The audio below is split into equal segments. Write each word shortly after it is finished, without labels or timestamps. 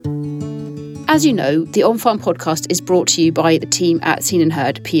As you know, the On Farm podcast is brought to you by the team at Seen and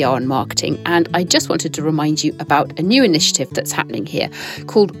Heard PR and Marketing, and I just wanted to remind you about a new initiative that's happening here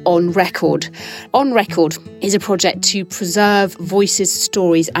called On Record. On Record is a project to preserve voices,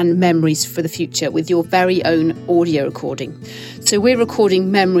 stories and memories for the future with your very own audio recording. So we're recording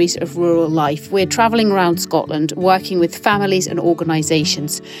memories of rural life. We're travelling around Scotland, working with families and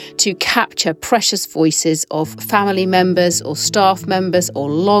organisations to capture precious voices of family members or staff members or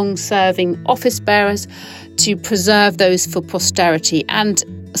long-serving office bearers, to preserve those for posterity and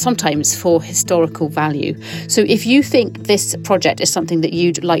sometimes for historical value. So if you think this project is something that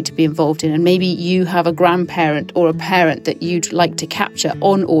you'd like to be involved in, and maybe you have a grandparent or a parent that you'd like to capture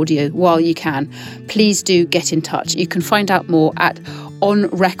on audio while you can, please do get in touch. You can find out more at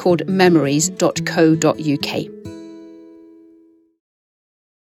onrecordmemories.co.uk.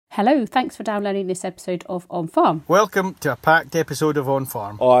 Hello, thanks for downloading this episode of On Farm. Welcome to a packed episode of On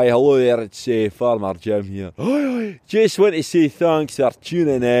Farm. Hi, hello there, it's Farmer Jim here. Just want to say thanks for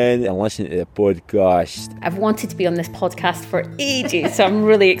tuning in and listening to the podcast. I've wanted to be on this podcast for ages, so I'm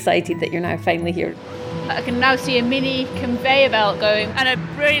really excited that you're now finally here. I can now see a mini conveyor belt going and a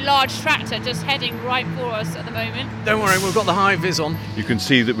really large tractor just heading right for us at the moment. Don't worry, we've got the high vis on. You can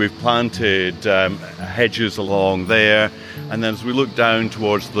see that we've planted hedges along there, and then as we look down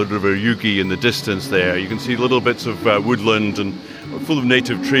towards the River Ugie in the distance there, you can see little bits of woodland and full of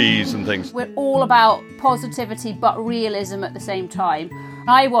native trees and things. We're all about positivity but realism at the same time.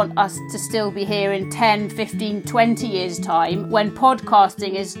 I want us to still be here in 10, 15, 20 years' time when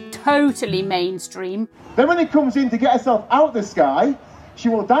podcasting is totally mainstream. Then when it comes in to get herself out the sky, she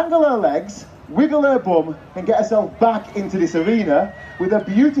will dangle her legs, wiggle her bum and get herself back into this arena with a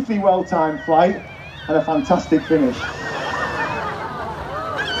beautifully well-timed flight and a fantastic finish.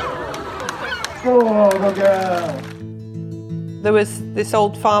 Go, good girl. There was this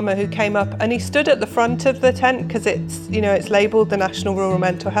old farmer who came up and he stood at the front of the tent because it's labelled the National Rural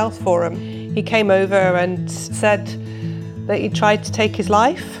Mental Health Forum. He came over and said that he tried to take his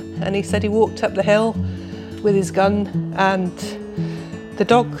life, and he said he walked up the hill with his gun and the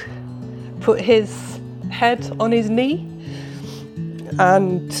dog put his head on his knee,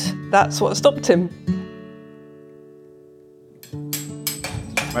 and that's what stopped him.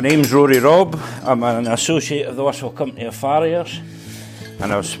 My name's Rory Robb. I'm an associate of the Whistle Company of Farriers,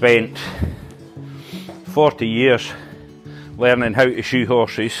 and I've spent 40 years learning how to shoe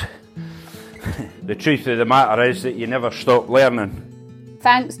horses. The truth of the matter is that you never stop learning.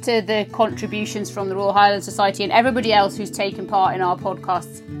 Thanks to the contributions from the Royal Highland Society and everybody else who's taken part in our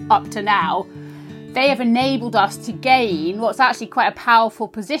podcasts up to now, they have enabled us to gain what's actually quite a powerful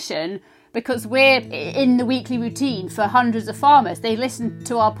position, because we're in the weekly routine for hundreds of farmers. They listen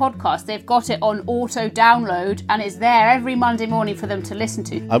to our podcast, they've got it on auto download, and it's there every Monday morning for them to listen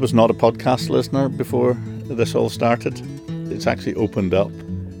to. I was not a podcast listener before this all started. It's actually opened up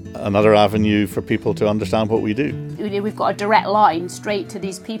another avenue for people to understand what we do. We've got a direct line straight to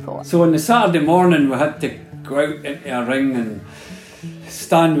these people. So on the Saturday morning we had to go out into a ring and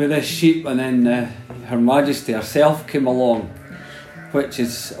stand with this sheep, and then Her Majesty herself came along, which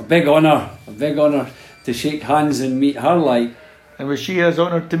is a big honour to shake hands and meet her like. And was she as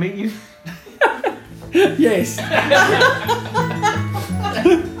honoured to meet you? Yes.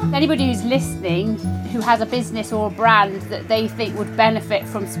 Anybody who's listening who has a business or a brand that they think would benefit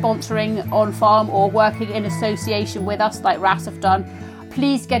from sponsoring On Farm or working in association with us like RAS have done,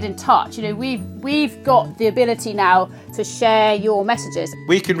 please get in touch. We've got the ability now to share your messages.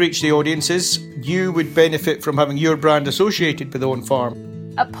 We can reach the audiences. You would benefit from having your brand associated with On Farm.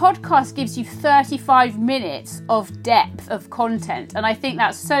 A podcast gives you 35 minutes of depth of content, and I think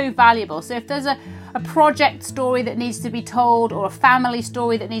that's so valuable. So if there's a project story that needs to be told, or a family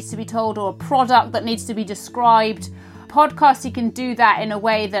story that needs to be told, or a product that needs to be described, podcasting can do that in a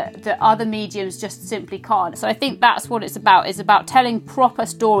way that other mediums just simply can't. So I think that's what it's about. It's about telling proper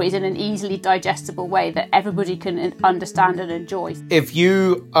stories in an easily digestible way that everybody can understand and enjoy. If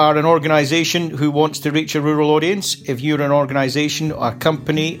you are an organisation who wants to reach a rural audience, if you're an organisation or a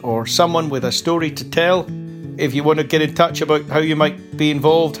company or someone with a story to tell, if you want to get in touch about how you might be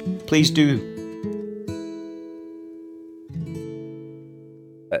involved, please do.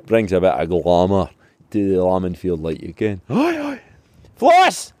 It brings a bit of glamour to the lambing field like you can.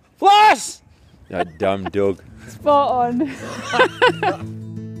 Floss! Floss! That damn dog. Spot on. You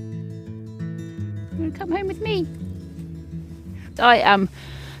want to come home with me? I am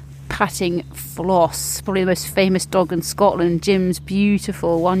patting Floss, probably the most famous dog in Scotland. Jim's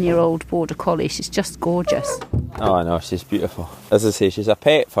beautiful 1-year-old border collie. She's just gorgeous. Oh, I know, she's beautiful. As I say, she's a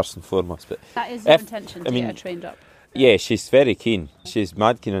pet first and foremost. But that is your intention to get her trained up. Yeah, she's very keen. She's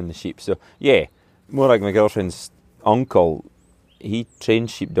mad keen on the sheep. So, yeah, more like my girlfriend's uncle, he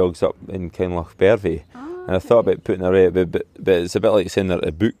trains sheepdogs up in Kinlochbervie. And I thought about putting her out, but it's a bit like saying they're at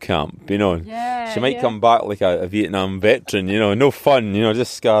a boot camp, you know. Yeah, she might come back like a Vietnam veteran, you know, no fun, you know,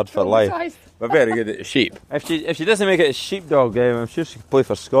 just scarred for life. But very good at the sheep. If she doesn't make it a sheepdog, I'm sure she could play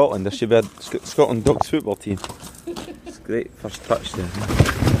for Scotland, or she'd be a Scotland Dogs football team. It's great first touch there.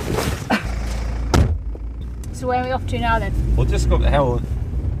 So where are we off to now then? We'll just go up the hill.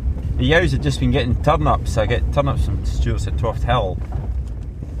 The yows have just been getting turnips. I get turnips from Stuart's at Toft Hill.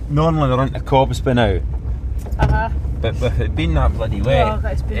 Normally they're into cobs by now. But with it being that bloody wet,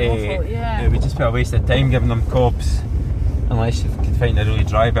 it's been awful, yeah. It would just be a waste of time giving them cobs unless you could find a really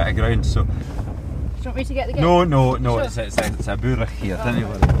dry bit of ground. So, do you want me to get the gate? No, Sure. it's a burach here, don't you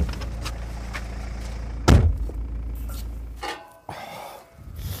worry.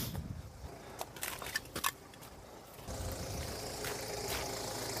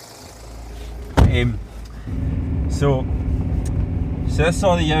 So this is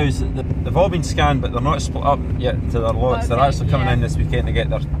all the yows. They've all been scanned, but they're not split up yet to their lots. They're actually coming in this weekend to get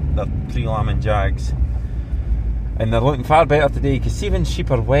their pre-lambing jags, and they're looking far better today because see when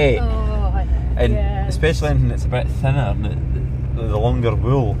sheep are wet, especially anything that's a bit thinner and the longer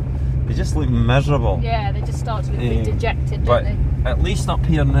wool, they just look miserable. Yeah, they just start to look a bit dejected, but don't they? at least up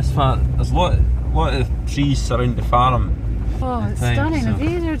here in this farm, there's a lot of trees surround the farm. Oh, it's stunning. The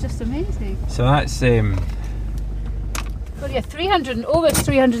views are just amazing. So that's well, yeah, almost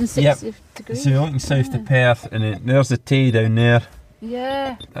 360 degrees. So you're looking south to Perth, and there's the Tay down there.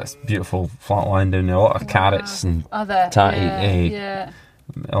 Yeah. That's beautiful flat land down there. A lot of carrots and tatty. A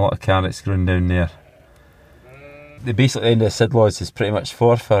lot of carrots growing down there. The basic end of the Sidlaws is pretty much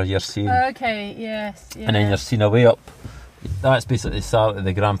Forfar, you're seeing. Okay, yes. Yeah. And then you're seeing away up. That's basically the start of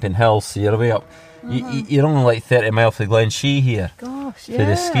the Grampian Hills, so you're away up. You're only like 30 miles from Glen Shee here. Gosh, for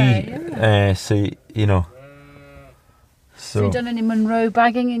the ski. Yeah. So, you know. So you done any Munro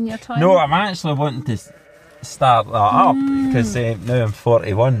bagging in your time? No, I'm actually wanting to start that up because now I'm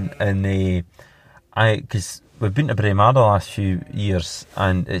 41 and because we've been to Braemar the last few years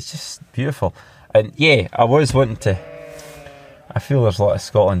and it's just beautiful. And yeah, I was wanting to. I feel there's a lot of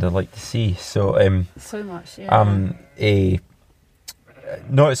Scotland I'd like to see. So so much, yeah.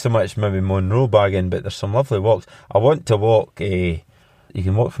 Not so much maybe Munro bagging, but there's some lovely walks. I want to walk. You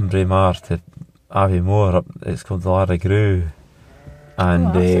can walk from Braemar to Aviemore up. It's called the Larry Grew,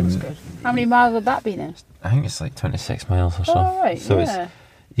 and good. How many miles would that be then? I think it's like 26 miles or something. Oh, right, so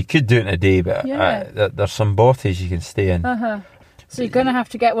you could do it in a day, but there's some botties you can stay in. So you're going to have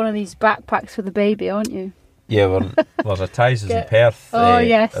to get one of these backpacks for the baby, aren't you? Yeah, there's a Ties in Perth. Oh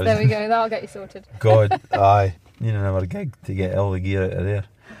yes, there we go. That'll get you sorted. God, aye. You know, another gig to get all the gear out of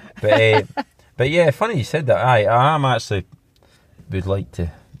there. But yeah, funny you said that. I am actually would like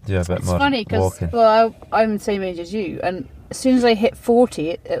to do a bit more walking. It's funny because I'm the same age as you, and as soon as I hit 40,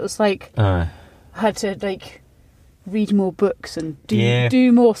 it was like I had to like read more books and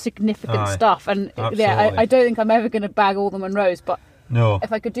do more significant stuff. And I don't think I'm ever going to bag all the Munros, but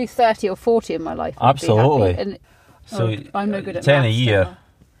if I could do 30 or 40 in my life, I'd be happy. And, so I'm no good at 10 maths, a year.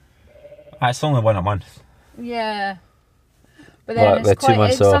 It's only one a month. Yeah. But then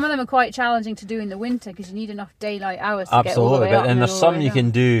some of them are quite challenging to do in the winter because you need enough daylight hours to get all the way up. And there's some you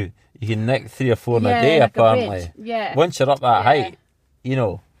can do. You can nick 3 or 4 in a day, like apparently. Once you're up that height, you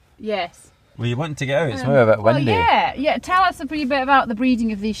know. Yes. Well, you want to get out. It's maybe a bit windy. Yeah. Tell us a bit about the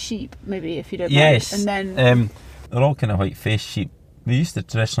breeding of these sheep, maybe, if you don't mind. Yes. And then they're all kind of white-faced sheep. We used to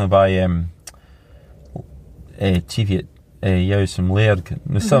traditionally buy Cheviot yows from Laird.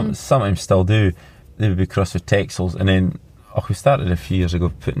 Sometimes still do. They would be crossed with Texels, and then we started a few years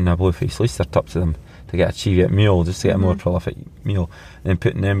ago putting a blue-faced Leicester tup to them to get a Cheviot mule, just to get a more prolific mule, and then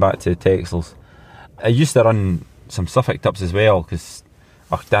putting them back to the Texels. I used to run some Suffolk tups as well because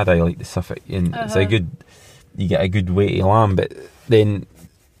Dad, I like the Suffolk, and it's a good. You get a good weighty lamb, but then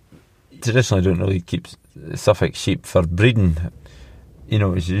traditionally don't really keep Suffolk sheep for breeding. You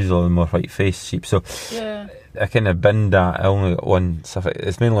know, it's usually more white-faced sheep. So I kind of binned that. I only got one Suffolk.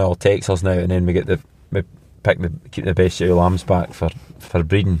 It's mainly all Texels now, and then we keep the best ewe lambs back for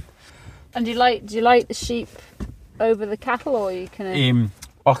breeding. And do you like the sheep over the cattle, or you kind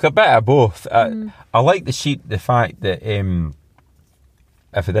of? A bit of both. I like the sheep. The fact that if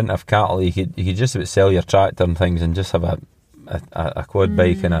I didn't have cattle, you could just about sell your tractor and things and just have a quad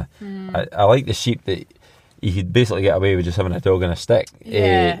bike and I like the sheep that you could basically get away with just having a dog and a stick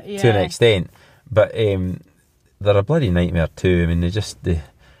to an extent, but they're a bloody nightmare too. I mean,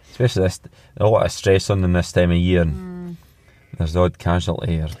 especially a lot of stress on them this time of year, and there's odd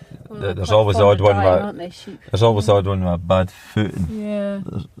casualty, or Well, there's quite always fond odd of one dying, with aren't they, sheep? there's always odd one with a bad foot. And Yeah.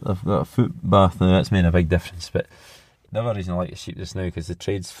 I've got a foot bath now. That's made a big difference, but. The other reason I like the sheep just now because the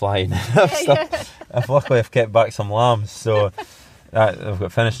trade's flying. Luckily I've kept back some lambs, so I've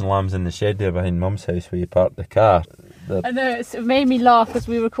got finishing lambs in the shed there behind Mum's house where you park the car. I know, it made me laugh because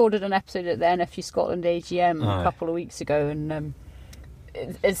we recorded an episode at the NFU Scotland AGM Aye. a couple of weeks ago, and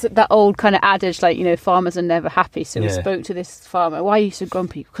it's that old kind of adage, like, you know, farmers are never happy. So we Yeah. spoke to this farmer. Why are you so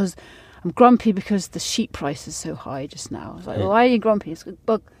grumpy? Because I'm grumpy because the sheep price is so high just now. I was like, well, why are you grumpy? It's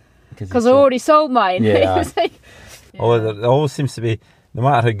because I already sold mine. Yeah. It was like, Although there always seems to be, no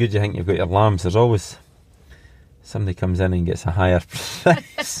matter how good you think you've got your lambs, there's always somebody comes in and gets a higher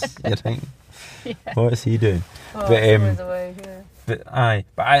price. You think, what's he doing? oh, but it's always the way, yeah. but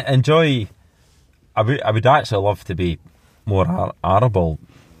I enjoy. I would actually love to be more arable.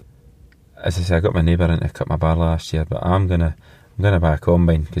 As I say, I got my neighbour in to cut my barley last year, but I'm gonna buy a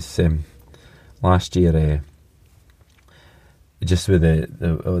combine because last year, just with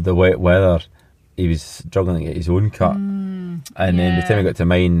the wet weather, he was struggling to get his own cut, and then by the time he got to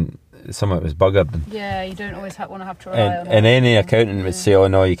mine, some of it was buggered. Yeah, you don't always want to have to rely on And that. any accountant would say, "Oh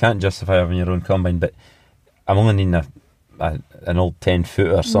no, you can't justify having your own combine." But I'm only needing an old 10-foot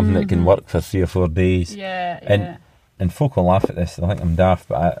or something that can work for 3 or 4 days. Yeah, And folk will laugh at this. They'll think I'm daft,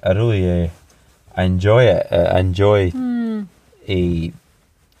 but I really I enjoy it. I enjoy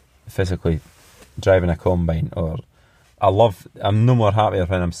physically driving a combine, or I'm no more happier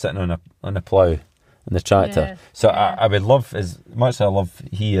when I'm sitting on a plough on the tractor. Yeah, So I would love, as much as I love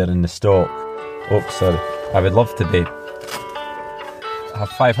here in the stock. I would love to have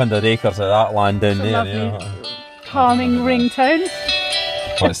 500 acres of that land down there. You know, calming ringtone.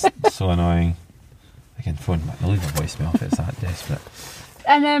 but it's so annoying. I can phone back. I'll leave a voicemail if it's that desperate.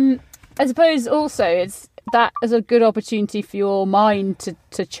 And I suppose also it's that is a good opportunity for your mind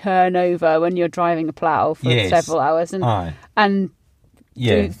to churn over when you're driving a plough for several hours and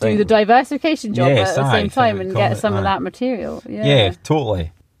do the diversification job at the same time and get some of that material. Yeah,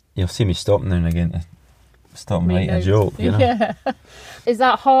 totally. You'll see me stop now and again to stop and write a joke. You know? Yeah. Is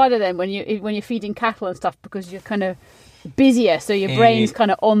that harder then when you're feeding cattle and stuff because you're kind of busier, so your brain's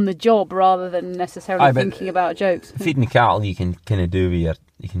kind of on the job rather than necessarily thinking about jokes? Feeding cattle, you can kind of do with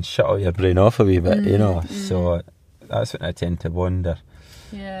you can shut out your brain off a wee bit, you know. So that's when I tend to wonder.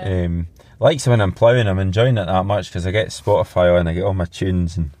 Yeah. Like so when I'm ploughing, I'm enjoying it that much because I get Spotify on, I get all my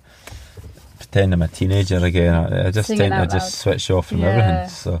tunes and pretend I'm a teenager again. I just Singing tend to out just switch off from Yeah. everything.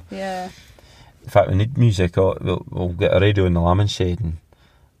 So in fact, we need music. We'll get a radio in the lambing shed. And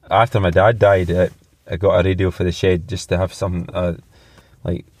after my dad died, I got a radio for the shed just to have some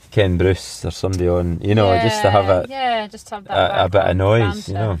like Ken Bruce or somebody on, you know, just to have just have that a bit of noise,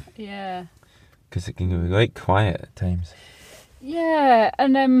 banter. you know. Yeah. Because it can be quite quiet at times. Yeah,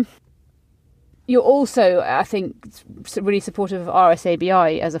 and you're also, I think, really supportive of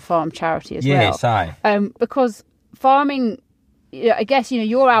RSABI as a farm charity as well. Yes, aye. Because farming, I guess,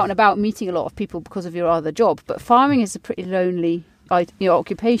 you're out and about meeting a lot of people because of your other job, but farming is a pretty lonely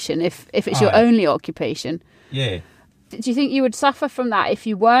occupation if it's your only occupation. Yeah. Do you think you would suffer from that if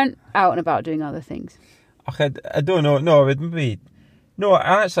you weren't out and about doing other things? I don't know. No, I would maybe. No,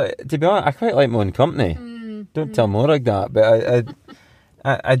 actually, to be honest, I quite like my own company. Don't tell Morag that, but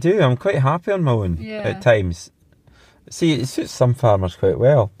I do. I'm quite happy on my own at times. See, it suits some farmers quite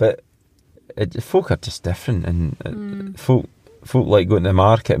well, but folk are just different, and folk like going to the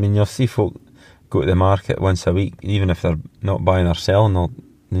market. I mean, you'll see folk go to the market once a week, even if they're not buying or selling,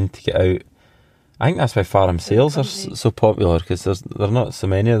 they need to get out. I think that's why farm sales are so popular, because there are not so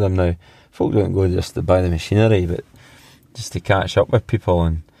many of them now. Folk don't go just to buy the machinery, but just to catch up with people,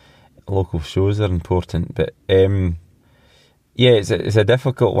 and local shows are important. But it's a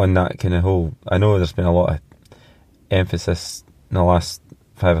difficult one, that kind of whole. I know there's been a lot of emphasis in the last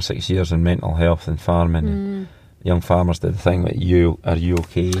 5 or 6 years on mental health and farming. And young farmers did the thing like, are you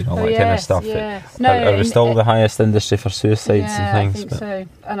okay, and all that kind of stuff. Yes. Are we still the highest industry for suicides and things? I think so.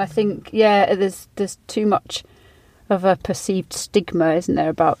 And I think there's too much of a perceived stigma, isn't there,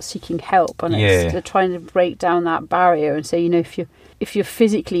 about seeking help, and they're trying to break down that barrier and say, if you're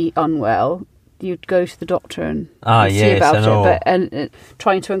physically unwell, you'd go to the doctor and see about it. But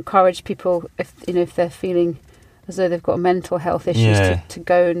trying to encourage people, if they're feeling as though they've got mental health issues, to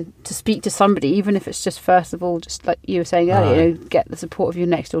go and to speak to somebody, even if it's just first of all, just like you were saying earlier, get the support of your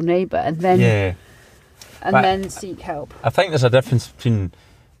next door neighbour, and then then seek help. I think there's a difference between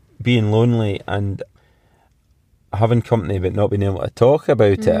being lonely and having company but not being able to talk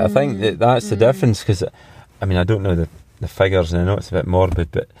about it. I think that's the difference, because I mean, I don't know the figures, and I know it's a bit morbid,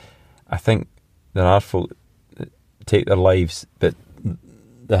 but I think there are folk take their lives, but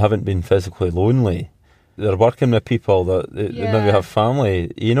they haven't been physically lonely. They're working with people that they maybe have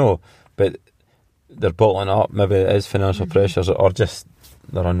family, you know, but they're bottling up. Maybe it is financial pressures, or just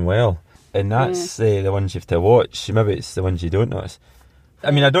they're unwell. And that's the ones you have to watch. Maybe it's the ones you don't notice.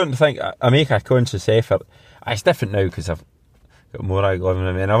 I mean, I don't think I make a conscious effort. It's different now because I've got Morag living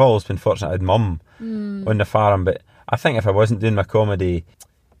with me, and I've always been fortunate I had mum on the farm. But I think if I wasn't doing my comedy,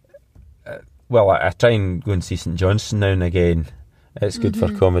 I try and go and see St Johnstone now and again. It's good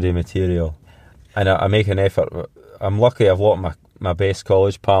for comedy material. And I make an effort. I'm lucky a lot of my best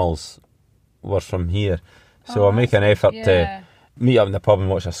college pals were from here. So I make an effort to meet up in the pub and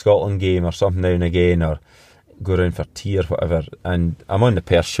watch a Scotland game or something now and again, or go around for tea or whatever. And I'm on the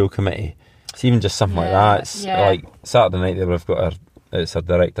Perth show committee. It's even just something like that. It's like Saturday night there we've got it's our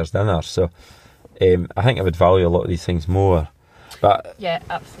director's dinner. So I think I would value a lot of these things more. But yeah,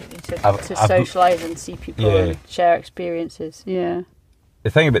 absolutely. To socialise and see people and share experiences. Yeah. The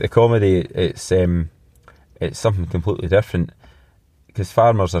thing about the comedy, it's something completely different, because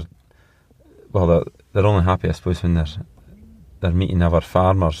farmers are, they're only happy, I suppose, when they're meeting other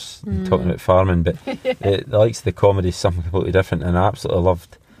farmers and talking about farming. But the likes of the comedy is something completely different, and I absolutely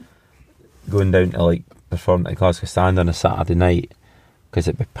loved going down to perform at Glasgow Stand on a Saturday night, because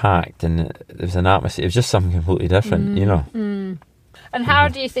it'd be packed and there was an atmosphere. It was just something completely different, you know. And how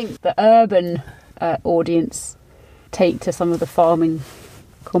do you think the urban audience take to some of the farming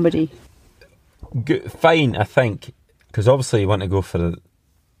comedy? Fine, I think, because obviously you want to go for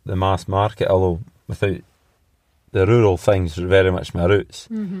the mass market, although without the rural things are very much my roots,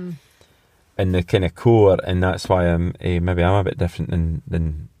 and the kind of core, and that's why maybe I'm a bit different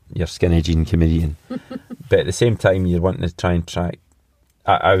than your skinny jean comedian. But at the same time, you're wanting to try and track.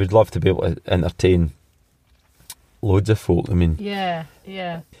 I would love to be able to entertain loads of folk. I mean, yeah.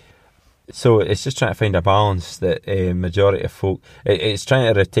 So it's just trying to find a balance that majority of folk. It's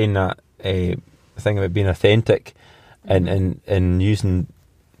trying to retain that thing about being authentic, and using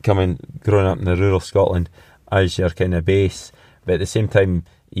growing up in the rural Scotland as your kind of base. But at the same time,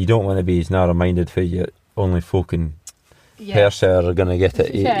 you don't want to be as narrow-minded for you. Only folk in Perthshire are going to get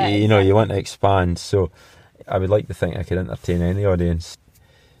it. You know, you want to expand. So I would like to think I could entertain any audience.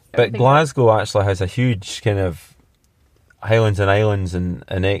 But Glasgow actually has a huge kind of Highlands and Islands, and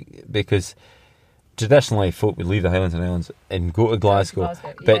because traditionally folk would leave the Highlands and Islands and go to Glasgow.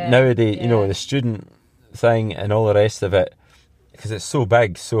 But nowadays, you know, the student thing and all the rest of it, because it's so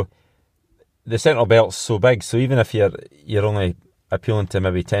big. So the Central Belt's so big. So even if you're only appealing to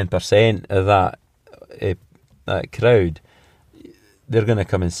maybe 10% of that crowd, they're going to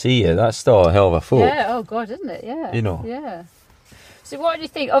come and see you. That's still a hell of a folk. Yeah. Oh God, isn't it? Yeah. You know. Yeah. So what do you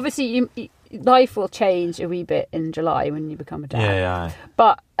think? Obviously, life will change a wee bit in July when you become a dad. Yeah.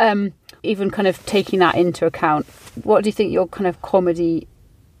 But even kind of taking that into account, what do you think your kind of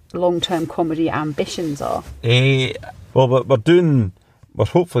long-term comedy ambitions are? Well, we're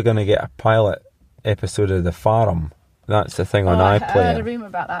hopefully going to get a pilot episode of The Farm. That's the thing on iPlayer. I heard a rumour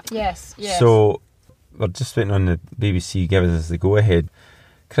about that. Yes. So we're just waiting on the BBC giving us the go-ahead.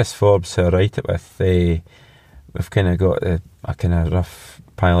 Chris Forbes, who I write it with, we've kind of got a kind of rough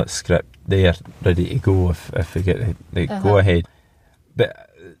pilot script there ready to go if we get the go-ahead. But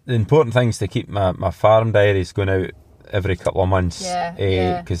the important thing is to keep my farm diaries going out every couple of months,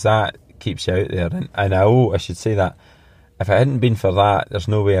 because that keeps you out there. And I should say that if it hadn't been for that, there's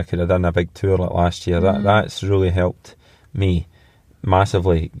no way I could have done a big tour like last year. That's really helped me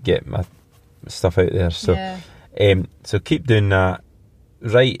massively get my stuff out there. So so keep doing that.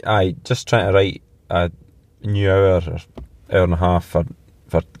 Just trying to write a new hour or hour and a half for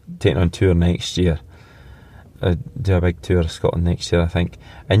taking on tour next year. Do a big tour of Scotland next year, I think,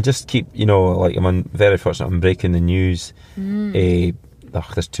 and just keep, I'm very fortunate I'm breaking the news. There's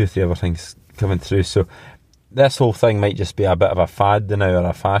 2-3 other things coming through, so this whole thing might just be a bit of a fad now, or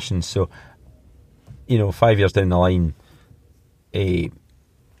a fashion. So 5 years down the line,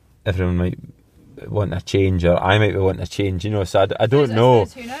 everyone might want a change, or I might be wanting a change, so I don't know.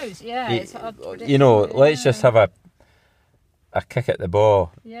 Who knows? It's hard to predict. Let's just have a kick at the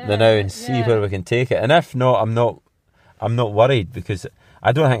ball now and see where we can take it. And if not, I'm not worried, because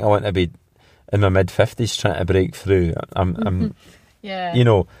I don't think I want to be in my mid-50s trying to break through. I'm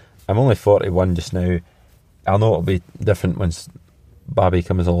I'm only 41 just now. I know it'll be different once Babby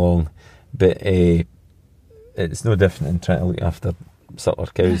comes along, but it's no different than trying to look after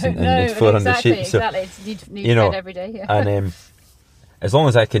suckler cows and 400 sheep. So, exactly. Need fed every day. And as long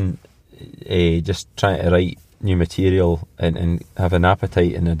as I can just try to write new material and have an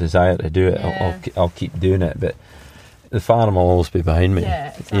appetite and a desire to do it, I'll keep doing it. But the farm will always be behind me. Yeah,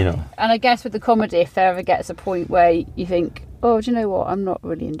 exactly. You know. And I guess with the comedy, if there ever gets a point where you think, oh, do you know what? I'm not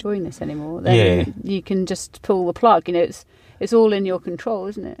really enjoying this anymore. Then you can just pull the plug. You know, it's all in your control,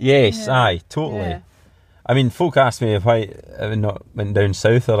 isn't it? Yes, aye, totally. Yeah. I mean, folk ask me if I not went down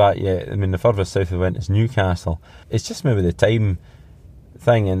south of that yet. I mean, the furthest south I went is Newcastle. It's just maybe the time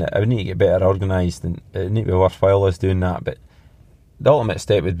thing, and I would need to get better organised, and it would need to be worthwhile us doing that. But the ultimate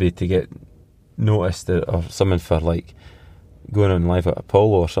step would be to get noticed or something for like going on live at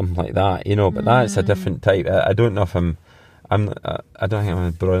Apollo or something like that, you know. But that's a different type. I don't know if I don't think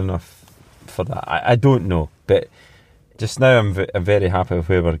I'm broad enough for that. I don't know, but just now I'm very happy with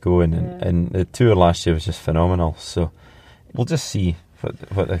where we're going, and the tour last year was just phenomenal. So we'll just see what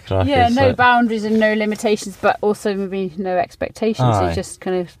the crack is. Yeah, no boundaries and no limitations, but also maybe no expectations. Aye. You just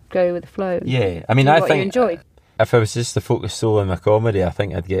kind of go with the flow. Yeah, I mean, do I what think you enjoy. If I was just to focus solely on my comedy, I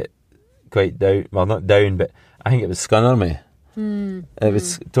think I'd get quite down. Well, not down, but I think it would scunner me. It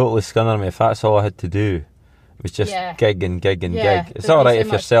would totally scunner me if that's all I had to do. It was just gig and gig and gig. It's all right if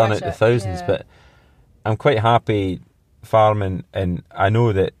you're selling out the thousands, but I'm quite happy farming, and I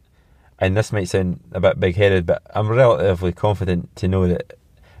know that, and this might sound a bit big-headed, but I'm relatively confident to know that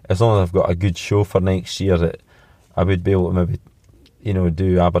as long as I've got a good show for next year, that I would be able to maybe, you know,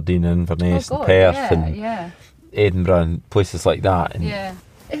 do Aberdeen and Inverness and Perth and Edinburgh and places like that. And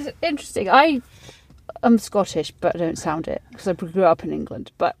it's interesting. I'm Scottish, but I don't sound it because I grew up in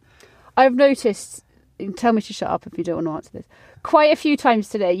England. But I've noticed, and tell me to shut up if you don't want to answer this, quite a few times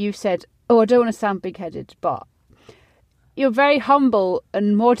today you've said, oh, I don't want to sound big-headed, but you're very humble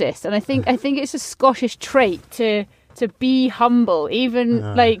and modest, and I think it's a Scottish trait to be humble, even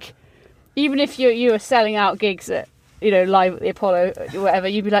if you are selling out gigs at, you know, live at the Apollo or whatever,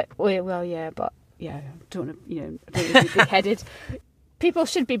 you'd be like, well, yeah, but yeah, I don't want to, you know, I don't want to be big-headed. People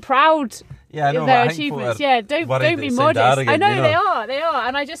should be proud of their achievements. Yeah, don't be modest. I know, you know? they are,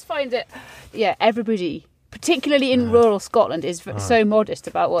 and I just find that everybody, particularly in rural Scotland, is so modest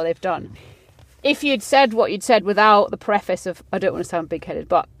about what they've done. If you'd said what you'd said without the preface of, I don't want to sound big-headed,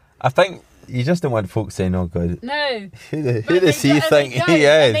 but I think you just don't want folks saying, oh God, no, who does he think he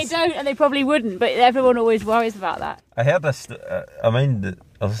is? And they don't, and they probably wouldn't, but everyone always worries about that. I heard this, I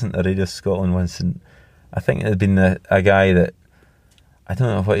listened to Radio Scotland once, and I think it had been a guy that, I don't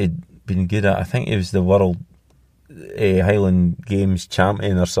know what he'd been good at. I think he was the World Highland Games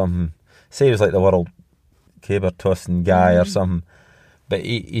champion or something. Say he was like the World Caber tossing guy or something. But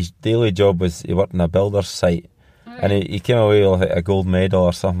his daily job was he worked on a builder's site, and he came away with like a gold medal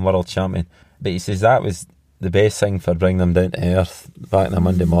or something, world champion. But he says that was the best thing for bringing them down to earth back on a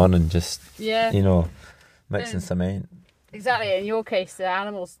Monday morning, just you know, mixing cement. Exactly. In your case, the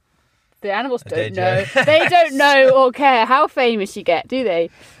animals don't know. They don't know or care how famous you get, do they?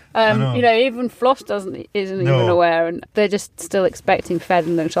 You know, even Floss isn't even aware, and they're just still expecting fed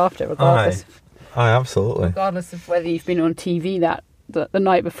and looked after, regardless. Aye, absolutely. Regardless of whether you've been on TV the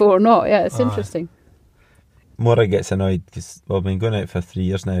night before or not. Yeah, it's interesting. Maura gets annoyed because I've been going out for 3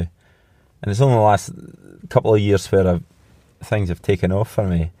 years now, and it's only the last couple of years where things have taken off for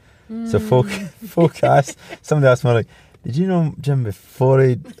me. So folk asked, somebody asked Maura, did you know Jim before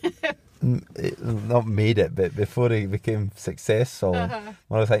he not made it, but before he became successful?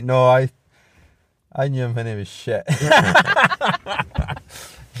 Maura was like, no, I knew him when he was shit.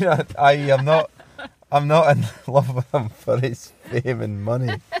 You know, I'm not in love with him for his fame and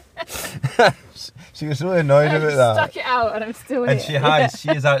money. She was really annoyed about that. Stuck it out, and I'm still here. And she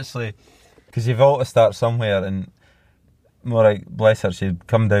is actually, because you've all to start somewhere, and Maura, bless her, she'd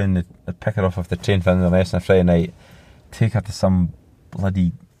come down and pick her off the train for Inverness on a Friday night, take her to some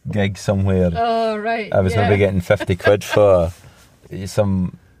bloody gig somewhere. Oh, right. I was maybe getting 50 quid for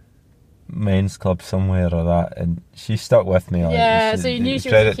some men's club somewhere or that, and she stuck with me. Yeah, so you knew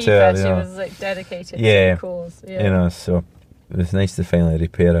she was a keeper. She was like dedicated to the cause. Yeah. You know, so it was nice to finally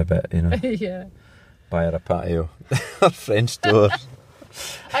repair a bit, you know. Yeah. Buy her a patio or French doors.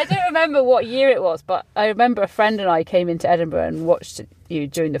 I don't remember what year it was, but I remember a friend and I came into Edinburgh and watched you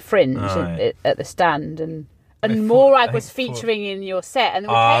during the Fringe at the stand, and Morag was featuring in your set, and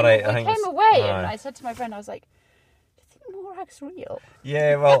we came away, and I said to my friend, I was like, Morag's real.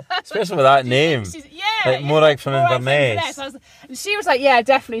 Yeah, well, especially with that name. Morag from Inverness. And she was like, yeah, I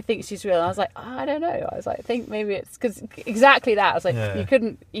definitely think she's real. And I was like, I don't know. I was like, I think maybe it's because exactly that. I was like, you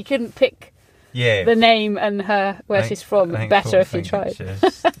couldn't pick the name and where she's from better if you tried.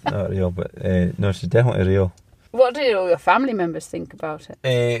 She's not real, but no, she's definitely real. What did all your family members think about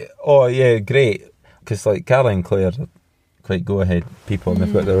it? Great. Because like Caroline and Claire are quite go-ahead people, and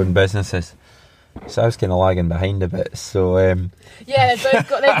they've got their own businesses. So I was kind of lagging behind a bit. So yeah,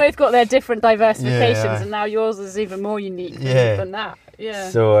 they've both got their different diversifications, Yeah. and now yours is even more unique Yeah. than that. Yeah.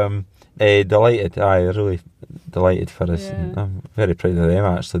 So delighted, really delighted for us. Yeah. And I'm very proud of them.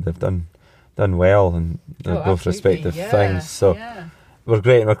 Actually, they've done well in both absolutely, respective yeah, things. So yeah. we're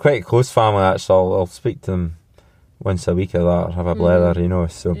great. We're quite a close family. Actually, I'll speak to them once a week or that, or have a blether, you know.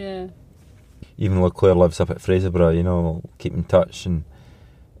 So Yeah. even though Claire lives up at Fraserburgh, you know, we'll keep in touch and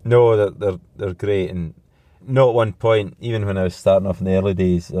know that they're great. And not at one point, even when I was starting off in the early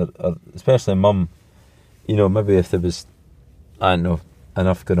days, or especially Mum, you know, maybe if there was, I don't know,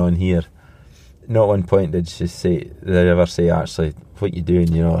 enough going on here, not at one point did they ever say, actually, what you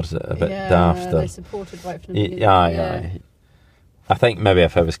doing, you know, or is it a bit daft? They supported right from the beginning. Yeah. I think maybe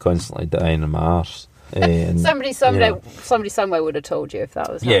if I was constantly dying on my arse. Somebody somewhere would have told you if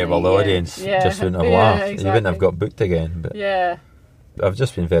that was happening. Well, the audience just wouldn't have laughed. Exactly. You wouldn't have got booked again. But Yeah. I've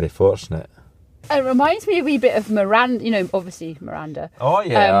just been very fortunate. It reminds me a wee bit of Miranda, you know, obviously Miranda. Oh,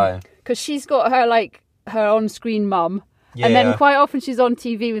 yeah. Because she's got her on-screen mum. Yeah. And then quite often she's on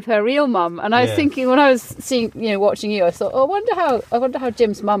TV with her real mum. And I was thinking, when I was watching you, I thought, I wonder how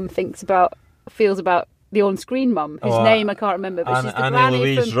Jim's mum feels about the on-screen mum, whose name I can't remember, but she's the Annie granny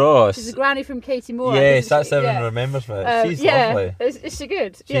Louise from Ross. She's the granny from Katie Moore. Yes, that's everyone remembers me. She's lovely. Is she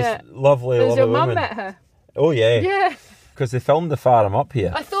good? She's lovely. Has your mum woman. met her? Oh yeah. Yeah. Because they filmed the farm up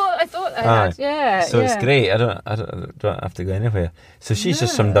here. I thought they had. Yeah. So it's great. I don't have to go anywhere. So she's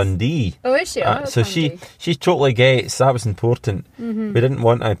just from Dundee. Oh, is she? Oh, so she totally gets that was important. Mm-hmm. We didn't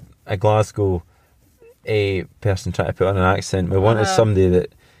want a Glasgow person trying to put on an accent. We wanted somebody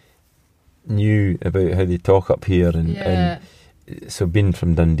that knew about how they talk up here, and so being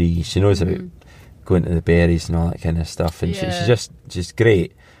from Dundee, she knows about going to the berries and all that kind of stuff, and she's just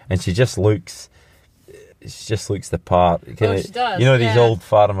great, and she just looks the part. She does, you know, these old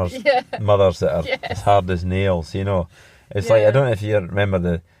farmers' mothers that are Yes. as hard as nails, you know. It's like, I don't know if you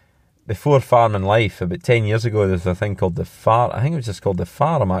remember before Farming Life, about 10 years ago, there was a thing called The Farm. I think it was just called The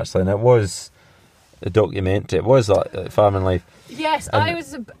Farm, actually, and it was a documentary. It was like Farming Life. Yes, I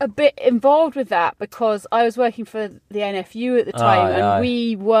was a bit involved with that because I was working for the NFU at the time, and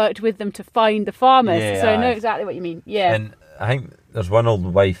we worked with them to find the farmers. So I know exactly what you mean. Yeah. And I think there's one old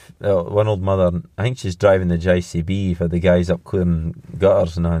mother. I think she's driving the JCB for the guys up clearing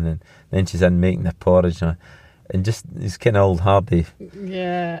gutters and then she's in making the porridge and just these kind of old hardy.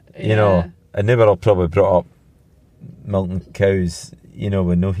 Yeah. You know, and they were all probably brought up milking cows. You know,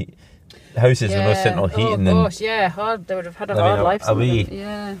 with no heat. Houses with no central heating. Oh gosh, hard. They would have had a hard life.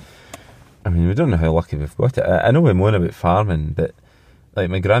 Yeah. I mean, we don't know how lucky we've got it. I know we moan about farming, but like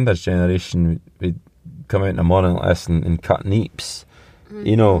my granddad's generation, we'd come out in the morning like this and cut neeps. Mm-hmm.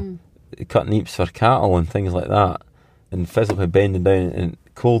 You know, cut neeps for cattle and things like that, and physically bending down in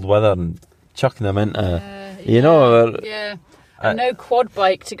cold weather and chucking them into, you know. And no quad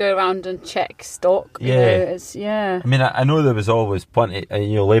bike to go around and check stock. You know, I mean, I know there was always plenty,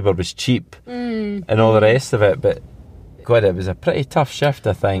 labour was cheap and all the rest of it, but God, it was a pretty tough shift,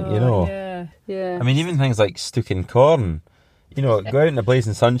 I think, you know. Yeah. I mean, even things like stooking corn, you know, go out in the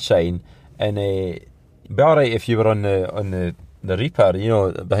blazing sunshine and it'd be alright if you were on the reaper, you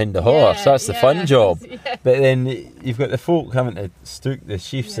know, behind the horse. That's the fun job. But then you've got the folk having to stook the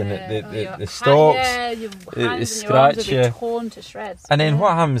sheaves and the stalks, the scratch you. Torn to shreds. And then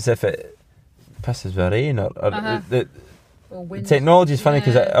what happens if it pisses with rain or or the technology is funny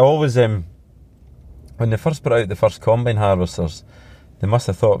because I always when they first brought out the first combine harvesters, they must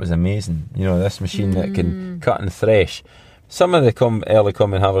have thought it was amazing. You know, this machine that can cut and thresh. Some of the early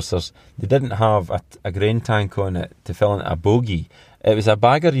combine harvesters, they didn't have a grain tank on it to fill into a bogie. It was a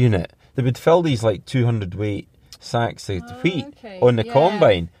bagger unit. They would fill these like 200 weight sacks of wheat on the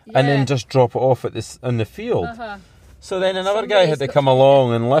combine and then just drop it off on the field. So then another guy had to come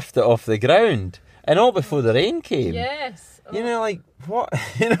along and lift it off the ground, and all before the rain came. Yes. You know, like what?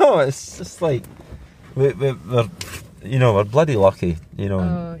 You know, it's just like we're we're bloody lucky. You know.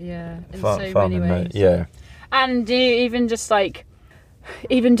 Oh yeah. In so many ways. Yeah. And even just take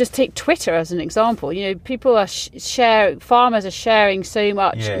Twitter as an example. You know, people are farmers are sharing so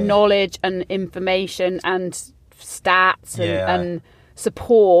much knowledge and information and stats and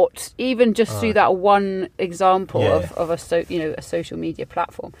support, even just through that one example of a social media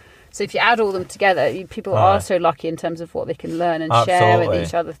platform. So if you add all them together, people are so lucky in terms of what they can learn and share with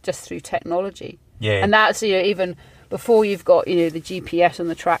each other just through technology. Yeah. And that's even before you've got the GPS on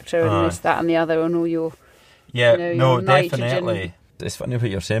the tractor and this, that, and the other, and all your your nitrogen. Definitely. It's funny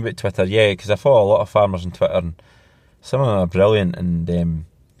what you're saying about Twitter, because I follow a lot of farmers on Twitter, and some of them are brilliant and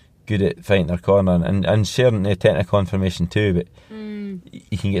good at finding their corner and sharing the technical information too, but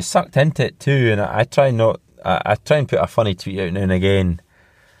you can get sucked into it too, and I try and put a funny tweet out now and again,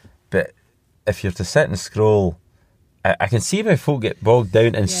 but if you're to sit and scroll, I can see how folk get bogged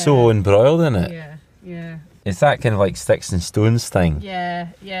down and so embroiled in it. Yeah. It's that kind of like sticks and stones thing. Yeah.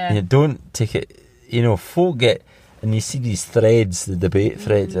 You don't take it, folk get, and you see these threads, the debate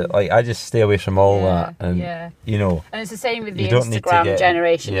threads, like I just stay away from all that. And, And it's the same with the Instagram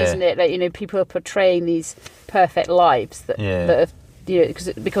generation, isn't it? Like, people are portraying these perfect lives that have,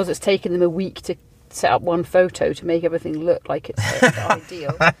 because it's taken them a week to set up one photo to make everything look like it's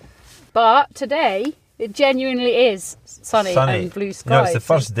ideal. But today, it genuinely is sunny and blue skies. It's the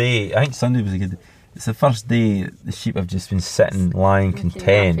first day. I think Sunday was a good day. It's the first day the sheep have just been sitting, lying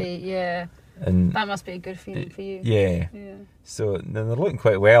content. Happy, and that must be a good feeling for you. Yeah. So they're looking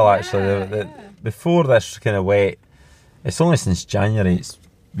quite well, actually. Before this kind of wet, it's only since January it's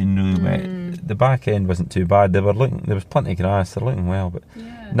been really wet. The back end wasn't too bad. There was plenty of grass. They're looking well, but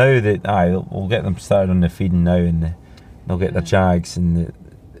now we'll get them started on the feeding now, and they'll get their jags, and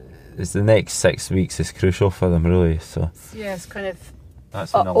it's the next 6 weeks is crucial for them, really. So it's kind of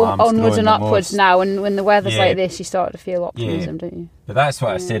that's when the lamb's onwards and upwards most. now, and when the weather's like this, you start to feel optimism, don't you? But that's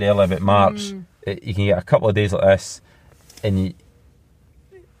what I said earlier about March. You can get a couple of days like this, and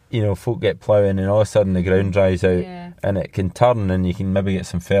folk get ploughing, and all of a sudden the ground dries out, and it can turn, and you can maybe get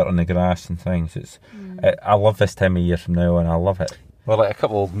some fert on the grass and things. I love this time of year from now on. I love it. We're like a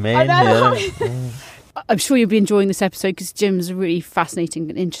couple of men here. I'm sure you'll be enjoying this episode because Jim's a really fascinating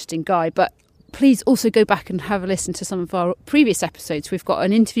and interesting guy, but please also go back and have a listen to some of our previous episodes. We've got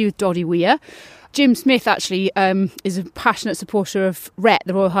an interview with Doddy Weir. Jim Smith actually is a passionate supporter of RET,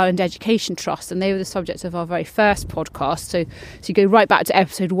 the Royal Highland Education Trust, and they were the subject of our very first podcast. So you go right back to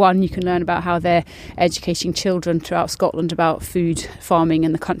episode 1, you can learn about how they're educating children throughout Scotland about food, farming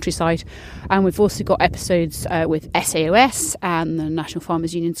and the countryside. And we've also got episodes with SAOS and the National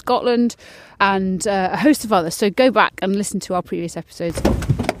Farmers Union Scotland and a host of others. So go back and listen to our previous episodes.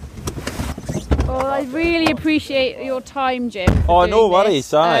 Well, I really appreciate your time, Jim. Oh, no worries.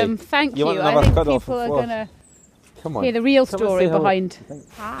 Thank you. I think people are going to hear the real story behind.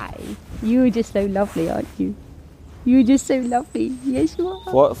 Hi. You're just so lovely, aren't you? You're just so lovely. Yes, you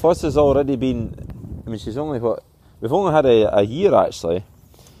are. Floss has already been... I mean, she's only we've only had a year, actually.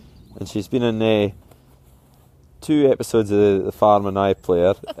 And she's been in 2 episodes of The Farm and I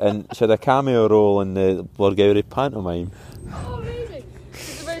Player. And she had a cameo role in the Lorgowrie pantomime. Oh, amazing.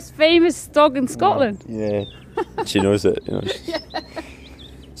 She's the most famous dog in Scotland. Yeah. She knows it.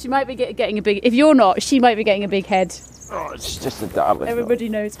 She might be getting a big... If you're not, she might be getting a big head. Oh, she's just a darling. Everybody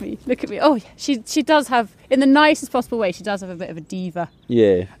knows me. Look at me. Oh, yeah. She does have, in the nicest possible way, she does have a bit of a diva.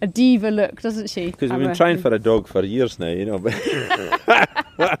 Yeah. A diva look, doesn't she? Because we've been trying for a dog for years now,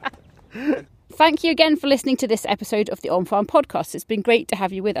 But Thank you again for listening to this episode of the On Farm Podcast. It's been great to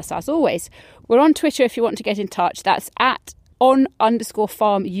have you with us, as always. We're on Twitter if you want to get in touch. That's at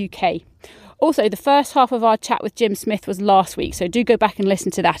 @on_farm UK. Also, the first half of our chat with Jim Smith was last week, so do go back and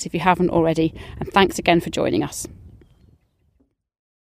listen to that if you haven't already. And thanks again for joining us.